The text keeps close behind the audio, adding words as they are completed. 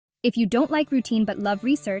If you don't like routine but love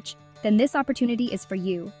research, then this opportunity is for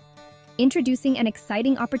you. Introducing an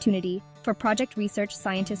exciting opportunity for Project Research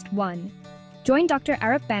Scientist 1. Join Dr.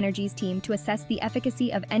 Arup Banerjee's team to assess the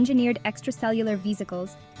efficacy of engineered extracellular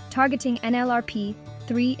vesicles targeting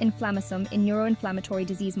NLRP3 inflammasome in neuroinflammatory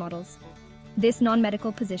disease models. This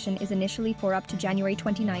non-medical position is initially for up to January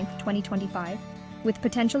 29, 2025, with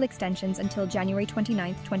potential extensions until January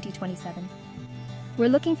 29, 2027. We're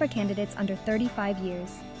looking for candidates under 35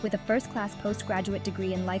 years, with a first-class postgraduate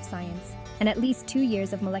degree in life science and at least 2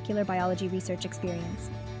 years of molecular biology research experience.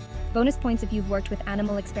 Bonus points if you've worked with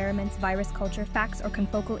animal experiments, virus culture, FACS, or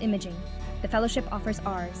confocal imaging. The fellowship offers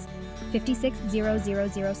Rs.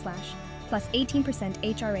 56000/ plus 18%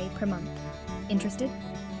 HRA per month. Interested?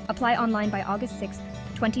 Apply online by August 6,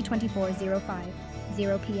 2024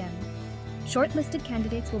 05:0 p.m. Shortlisted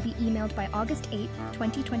candidates will be emailed by August 8,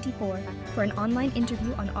 2024 for an online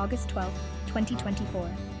interview on August 12, 2024.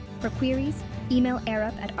 For queries, email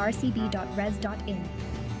arup@rcb.res.in.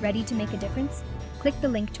 Ready to make a difference? Click the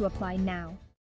link to apply now.